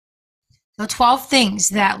So 12 things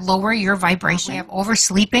that lower your vibration. We have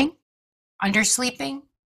oversleeping, undersleeping,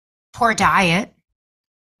 poor diet,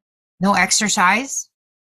 no exercise,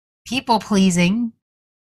 people pleasing,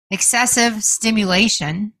 excessive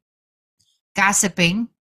stimulation, gossiping,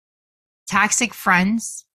 toxic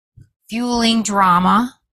friends, fueling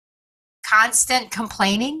drama, constant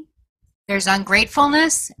complaining. There's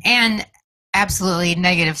ungratefulness and absolutely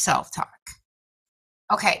negative self-talk.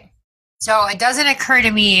 Okay, so it doesn't occur to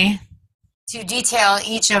me to detail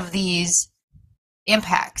each of these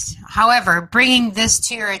impacts. However, bringing this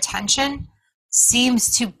to your attention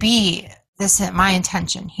seems to be my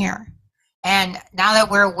intention here. And now that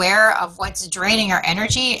we're aware of what's draining our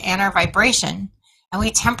energy and our vibration, and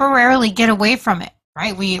we temporarily get away from it,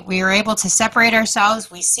 right? We are able to separate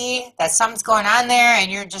ourselves. We see that something's going on there,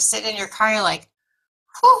 and you're just sitting in your car, you're like,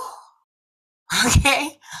 whew,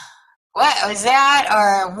 okay, what was that?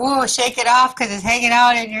 Or woo, shake it off because it's hanging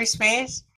out in your space.